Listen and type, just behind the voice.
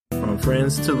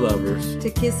friends to lovers, to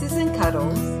kisses and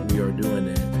cuddles, we are doing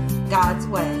it God's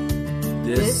way.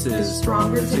 This is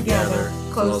Stronger Together,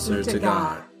 Closer to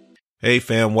God. Hey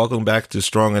fam, welcome back to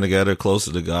Stronger Together,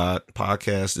 Closer to God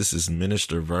podcast. This is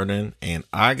Minister Vernon, and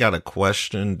I got a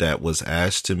question that was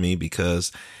asked to me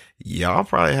because y'all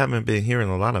probably haven't been hearing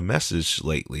a lot of message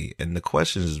lately, and the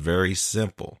question is very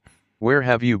simple. Where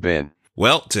have you been?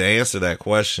 Well, to answer that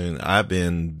question, I've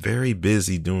been very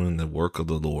busy doing the work of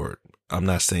the Lord. I'm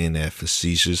not saying that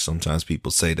facetious. Sometimes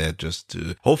people say that just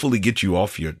to hopefully get you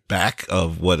off your back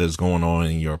of what is going on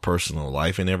in your personal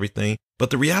life and everything. But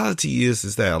the reality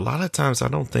is that a lot of times I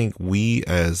don't think we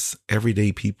as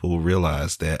everyday people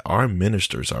realize that our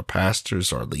ministers, our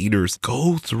pastors, our leaders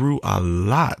go through a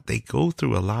lot. They go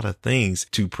through a lot of things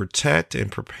to protect and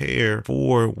prepare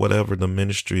for whatever the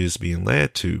ministry is being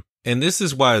led to. And this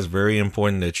is why it's very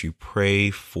important that you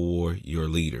pray for your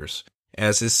leaders.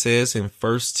 As it says in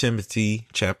 1 Timothy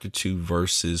chapter 2,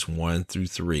 verses 1 through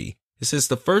 3, it says,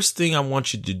 the first thing I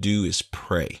want you to do is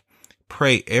pray.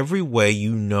 Pray every way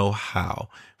you know how,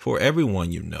 for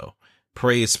everyone you know.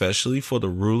 Pray especially for the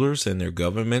rulers and their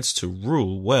governments to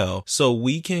rule well, so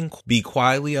we can be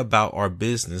quietly about our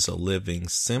business of living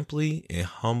simply in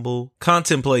humble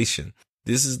contemplation.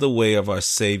 This is the way of our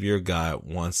Savior God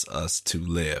wants us to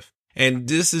live. And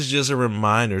this is just a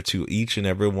reminder to each and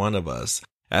every one of us.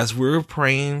 As we're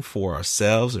praying for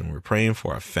ourselves and we're praying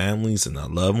for our families and our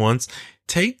loved ones,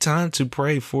 take time to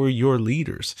pray for your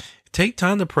leaders. Take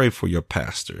time to pray for your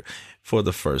pastor, for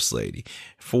the first lady,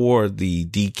 for the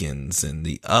deacons and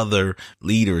the other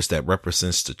leaders that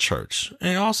represents the church.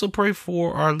 And also pray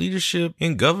for our leadership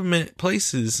in government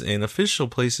places and official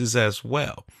places as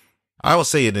well. I will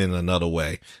say it in another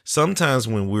way. Sometimes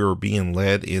when we're being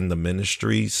led in the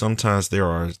ministry, sometimes there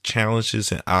are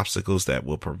challenges and obstacles that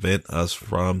will prevent us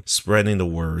from spreading the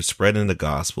word, spreading the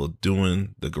gospel,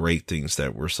 doing the great things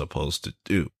that we're supposed to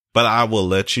do. But I will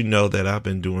let you know that I've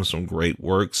been doing some great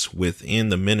works within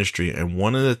the ministry. And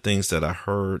one of the things that I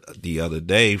heard the other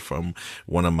day from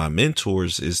one of my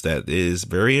mentors is that it is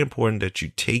very important that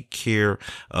you take care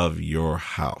of your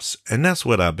house. And that's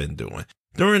what I've been doing.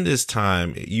 During this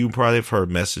time, you probably have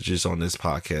heard messages on this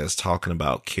podcast talking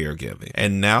about caregiving.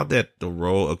 And now that the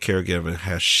role of caregiving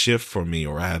has shifted for me,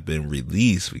 or I have been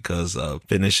released because of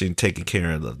taking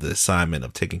care of the assignment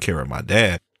of taking care of my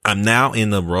dad, I'm now in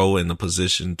the role and the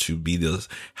position to be the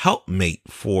helpmate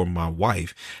for my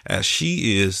wife, as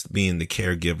she is being the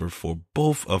caregiver for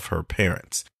both of her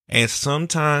parents. And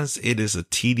sometimes it is a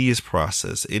tedious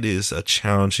process. It is a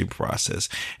challenging process.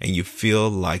 And you feel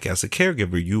like as a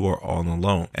caregiver, you are all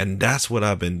alone. And that's what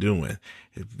I've been doing.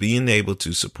 Being able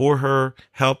to support her,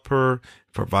 help her,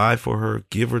 provide for her,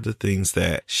 give her the things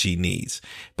that she needs.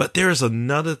 But there's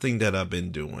another thing that I've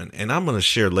been doing, and I'm going to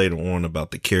share later on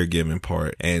about the caregiving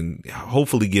part and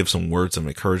hopefully give some words of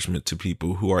encouragement to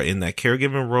people who are in that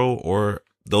caregiving role, or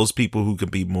those people who could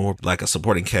be more like a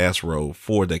supporting cast role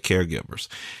for the caregivers.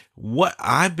 What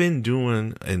I've been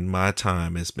doing in my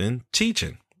time has been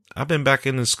teaching. I've been back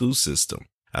in the school system.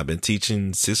 I've been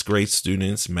teaching 6th grade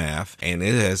students math, and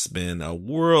it has been a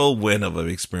whirlwind of an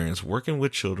experience working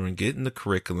with children, getting the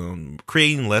curriculum,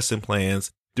 creating lesson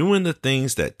plans, doing the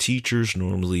things that teachers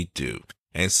normally do.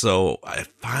 And so I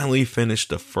finally finished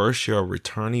the first year of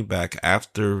returning back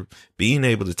after being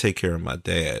able to take care of my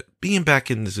dad, being back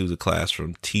into the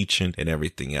classroom, teaching and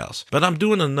everything else. But I'm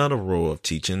doing another role of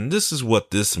teaching. This is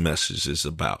what this message is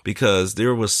about, because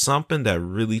there was something that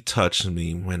really touched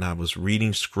me when I was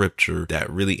reading scripture that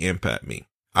really impacted me.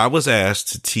 I was asked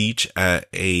to teach at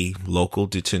a local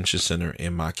detention center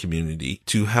in my community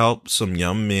to help some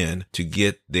young men to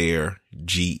get their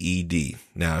GED.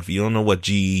 Now, if you don't know what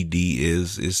GED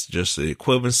is, it's just the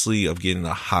equivalency of getting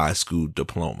a high school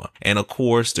diploma. And of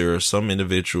course, there are some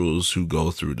individuals who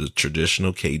go through the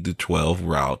traditional K-12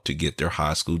 route to get their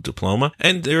high school diploma.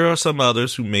 And there are some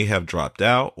others who may have dropped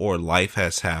out, or life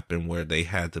has happened where they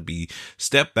had to be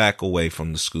stepped back away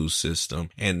from the school system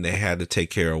and they had to take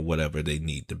care of whatever they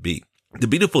need to be. The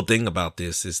beautiful thing about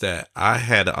this is that I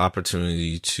had the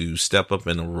opportunity to step up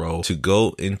in a role to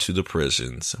go into the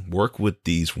prisons, work with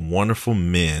these wonderful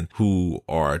men who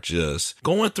are just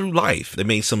going through life. They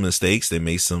made some mistakes. They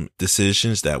made some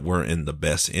decisions that weren't in the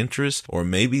best interest, or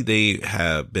maybe they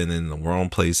have been in the wrong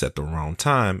place at the wrong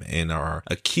time and are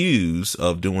accused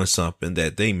of doing something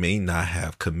that they may not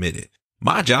have committed.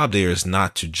 My job there is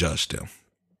not to judge them.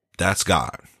 That's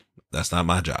God. That's not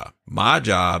my job. My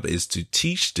job is to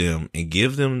teach them and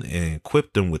give them and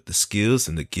equip them with the skills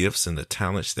and the gifts and the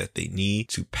talents that they need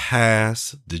to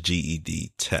pass the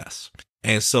GED test.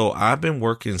 And so I've been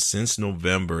working since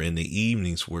November in the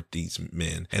evenings with these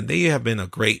men, and they have been a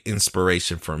great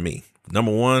inspiration for me.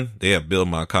 Number one, they have built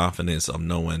my confidence of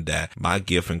knowing that my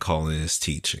gift and calling is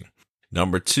teaching.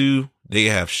 Number two, they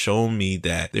have shown me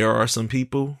that there are some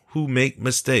people who make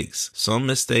mistakes. Some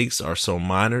mistakes are so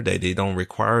minor that they don't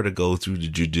require to go through the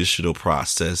judicial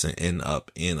process and end up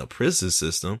in a prison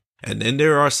system. And then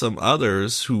there are some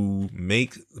others who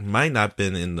might not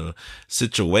been in the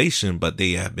situation, but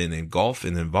they have been engulfed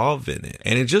and involved in it.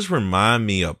 And it just remind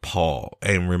me of Paul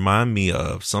and remind me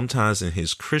of sometimes in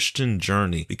his Christian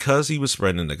journey, because he was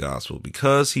spreading the gospel,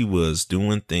 because he was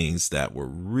doing things that were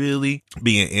really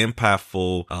being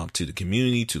impactful to the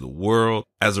community, to the world.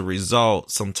 As a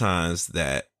result, sometimes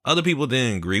that other people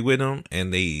didn't agree with him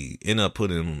and they end up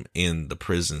putting him in the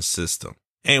prison system.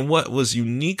 And what was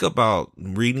unique about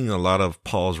reading a lot of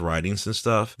Paul's writings and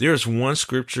stuff, there's one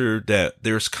scripture that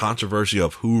there's controversy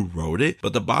of who wrote it.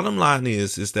 But the bottom line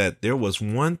is that there was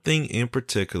one thing in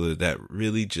particular that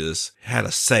really just had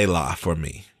a Selah for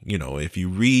me. You know, if you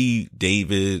read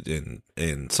David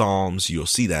and Psalms, you'll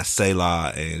see that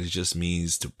Selah, and it just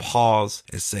means to pause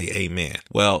and say amen.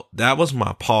 Well, that was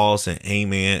my pause and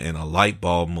amen and a light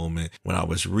bulb moment when I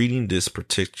was reading this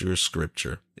particular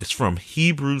scripture. It's from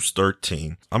Hebrews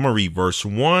 13. I'm going to read verse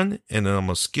 1 and then I'm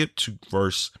going to skip to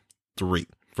verse 3.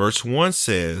 Verse 1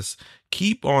 says,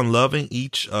 "Keep on loving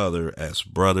each other as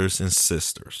brothers and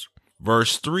sisters."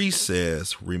 Verse 3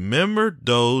 says, "Remember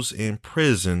those in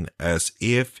prison as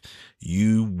if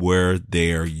you were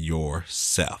there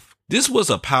yourself." This was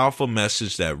a powerful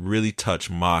message that really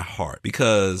touched my heart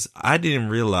because I didn't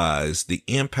realize the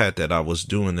impact that I was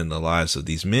doing in the lives of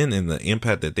these men and the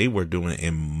impact that they were doing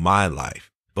in my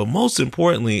life. But most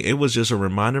importantly, it was just a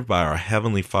reminder by our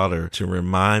Heavenly Father to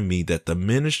remind me that the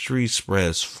ministry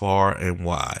spreads far and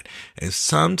wide. And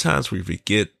sometimes we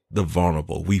forget the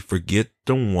vulnerable. We forget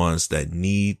the ones that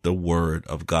need the word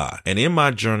of God. And in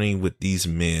my journey with these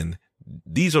men,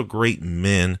 these are great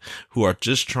men who are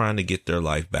just trying to get their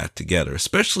life back together,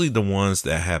 especially the ones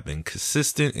that have been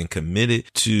consistent and committed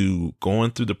to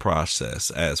going through the process.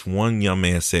 As one young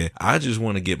man said, "I just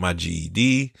want to get my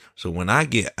GED. So when I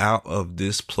get out of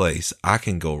this place, I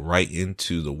can go right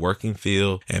into the working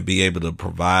field and be able to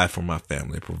provide for my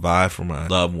family, provide for my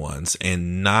loved ones,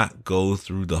 and not go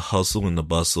through the hustle and the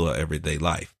bustle of everyday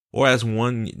life." Or as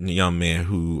one young man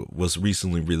who was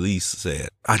recently released said,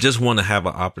 "I just want to have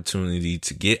an opportunity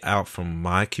to get out from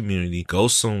my community, go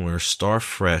somewhere, start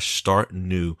fresh, start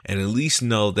new, and at least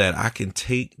know that I can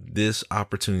take this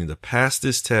opportunity to pass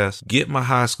this test, get my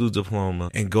high school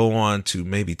diploma, and go on to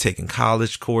maybe taking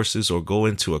college courses or go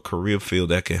into a career field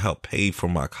that can help pay for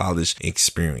my college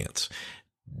experience."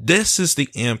 This is the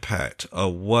impact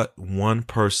of what one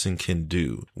person can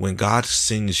do when God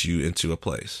sends you into a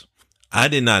place. I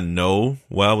did not know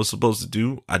what I was supposed to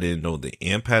do. I didn't know the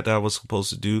impact I was supposed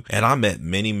to do. And I met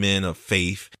many men of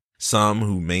faith, some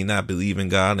who may not believe in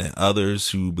God and others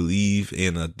who believe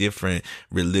in a different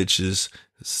religious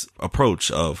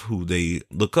approach of who they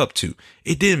look up to.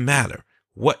 It didn't matter.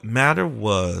 What mattered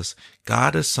was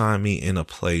God assigned me in a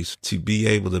place to be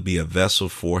able to be a vessel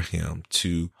for him,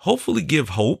 to hopefully give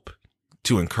hope,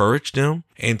 to encourage them,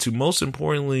 and to most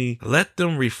importantly, let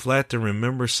them reflect and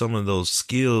remember some of those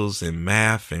skills in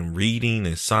math and reading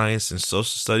and science and social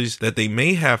studies that they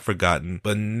may have forgotten,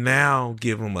 but now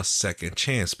give them a second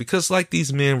chance. Because like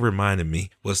these men reminded me,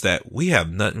 was that we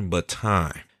have nothing but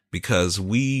time because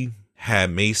we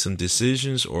had made some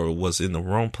decisions or was in the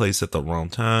wrong place at the wrong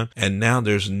time. And now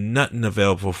there's nothing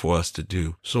available for us to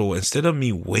do. So instead of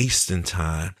me wasting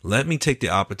time, let me take the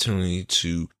opportunity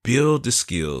to build the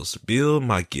skills, build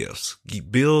my gifts,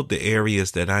 build the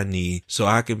areas that I need so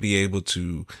I can be able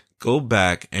to go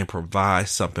back and provide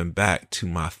something back to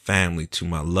my family, to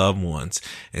my loved ones,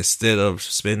 instead of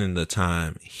spending the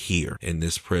time here in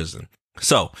this prison.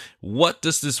 So what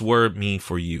does this word mean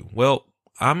for you? Well,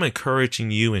 I'm encouraging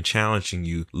you and challenging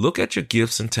you. Look at your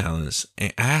gifts and talents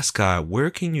and ask God, where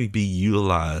can you be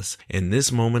utilized in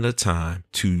this moment of time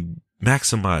to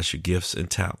maximize your gifts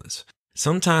and talents?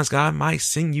 Sometimes God might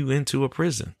send you into a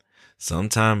prison.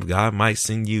 Sometimes God might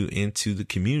send you into the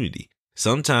community.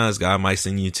 Sometimes God might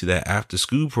send you to that after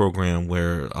school program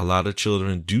where a lot of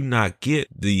children do not get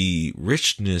the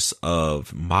richness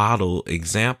of model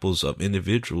examples of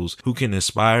individuals who can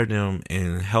inspire them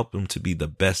and help them to be the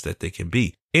best that they can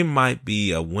be. It might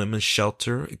be a women's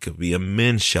shelter. It could be a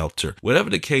men's shelter. Whatever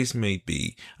the case may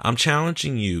be, I'm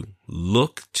challenging you,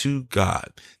 look to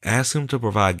God. Ask him to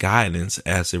provide guidance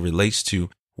as it relates to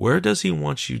where does he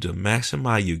want you to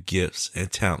maximize your gifts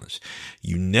and talents?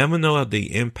 You never know of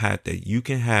the impact that you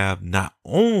can have not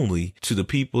only to the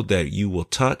people that you will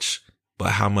touch,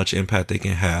 but how much impact they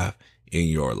can have in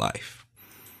your life.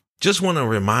 Just want to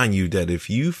remind you that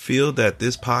if you feel that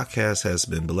this podcast has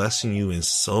been blessing you in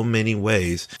so many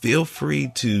ways, feel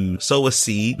free to sow a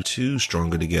seed to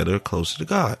Stronger Together, Closer to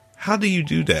God. How do you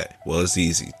do that? Well, it's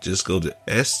easy. Just go to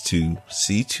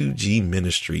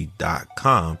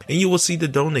s2c2gministry.com and you will see the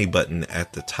donate button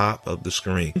at the top of the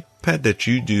screen. Pat that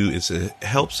you do is it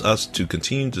helps us to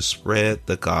continue to spread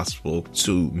the gospel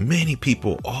to many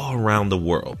people all around the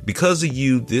world. Because of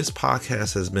you, this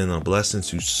podcast has been a blessing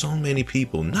to so many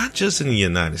people, not just in the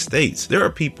United States. There are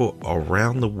people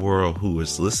around the world who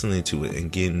is listening to it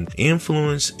and getting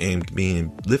influenced and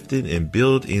being lifted and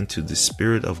built into the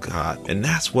Spirit of God. And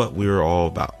that's what we're all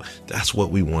about. That's what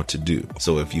we want to do.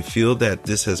 So if you feel that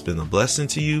this has been a blessing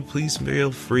to you, please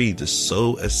feel free to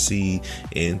sow a seed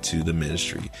into the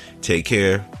ministry. Take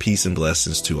care. Peace and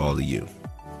blessings to all of you.